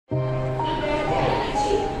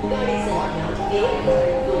Yeah.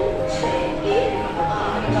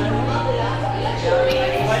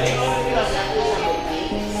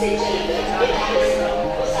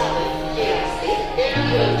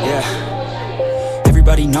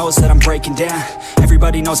 Everybody knows that I'm breaking down.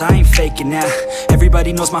 Everybody knows I ain't faking now.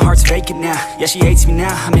 Everybody knows my heart's vacant now. Yeah, she hates me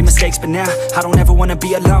now, I made mistakes but now I don't ever wanna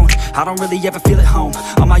be alone. I don't really ever feel at home.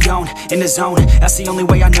 On my own, in the zone, that's the only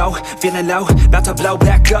way I know. Feeling low, about to blow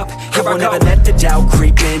back up. Here I won't ever let the doubt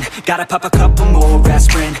creep in. Gotta pop a couple more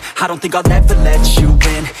aspirin. I don't think I'll ever let you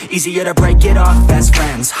in. Easier to break it off best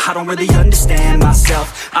friends. I don't really understand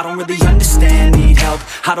myself. I don't really understand, need help.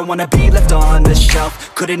 I don't wanna be left on the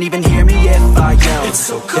shelf. Couldn't even hear me if I yelled. It's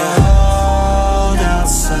so cold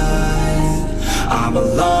outside, I'm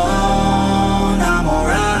alone, I'm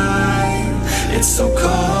alright. It's so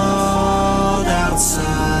cold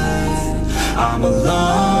outside, I'm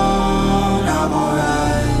alone, I'm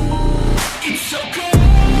alright. It's so cold.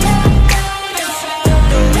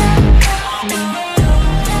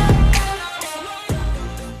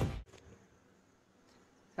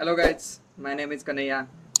 Hello guys, my name is Kanhaiya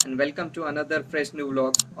and welcome to another fresh new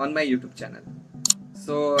vlog on my YouTube channel.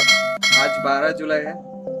 So आज 12 जुलाई है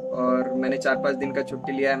और मैंने 4-5 दिन का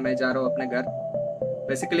छुट्टी लिया है. मैं जा रहा हूँ अपने घर.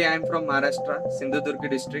 Basically I am from Maharashtra, Sindhudurg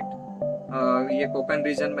district. ये कोकन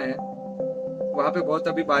रीजन में है. वहाँ पे बहुत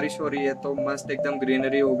अभी बारिश हो रही है तो मस्त एकदम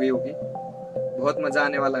ग्रीनरी हो गई होगी. बहुत मज़ा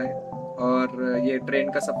आने वाला है और ये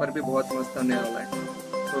ट्रेन का सफ़र भी बहुत मस्त होने वाला है.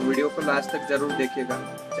 तो वीडियो को लास्ट तक ज़रूर देखिएगा.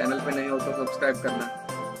 चैनल पे नहीं हो तो सब्सक्राइब करना.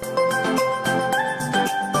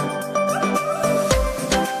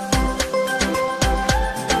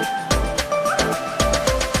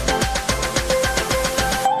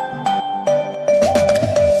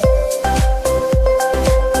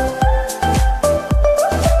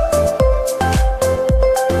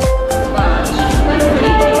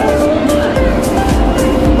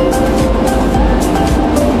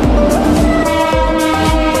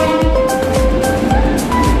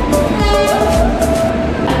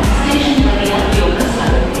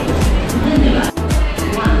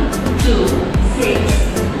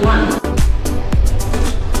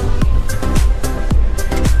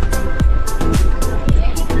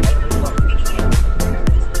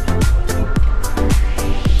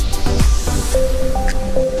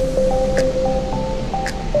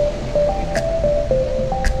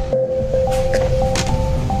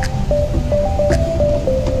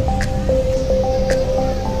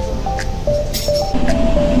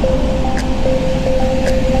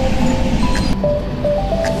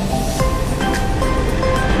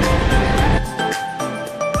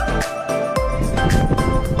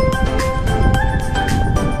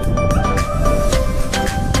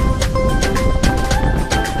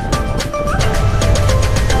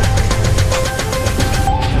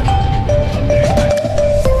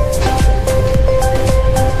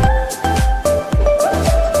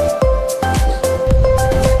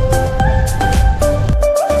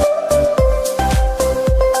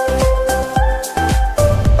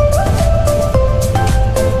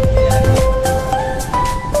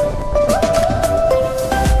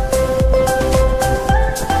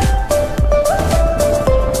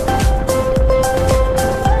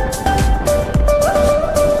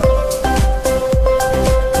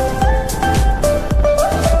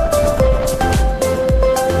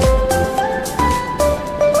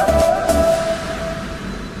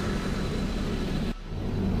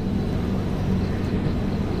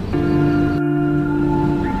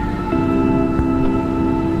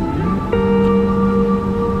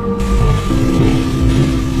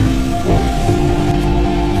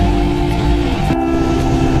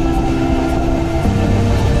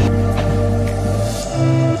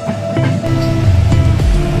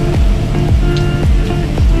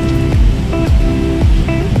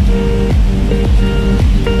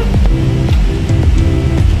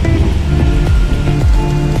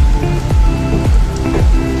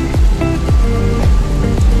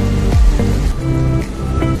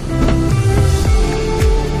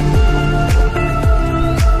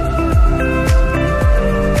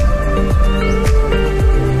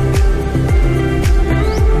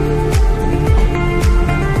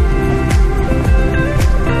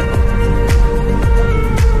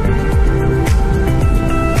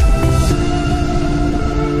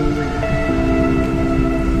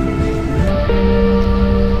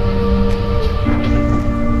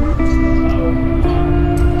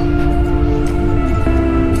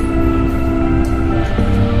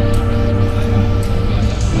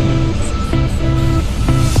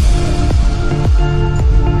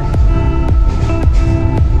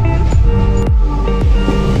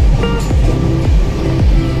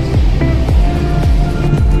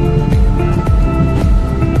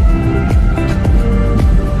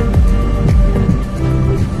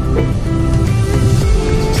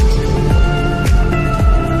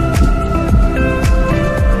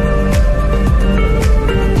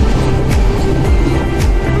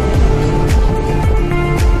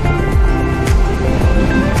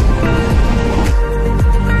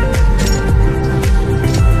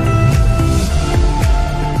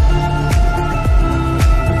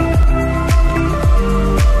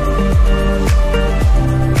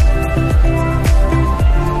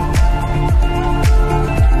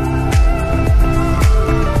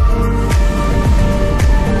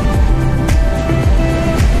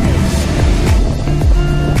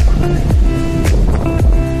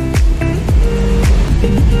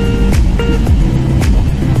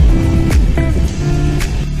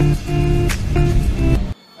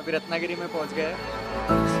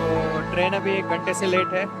 घंटे से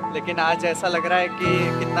लेट है, लेकिन आज ऐसा लग रहा है कि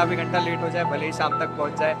कितना भी घंटा लेट हो जाए, भले ही शाम तक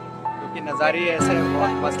पहुंच जाए, क्योंकि नज़ारे ही ऐसे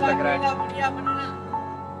बहुत मस्त लग रहा है।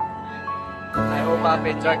 आई होप आप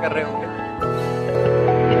एंजॉय कर रहे होंगे।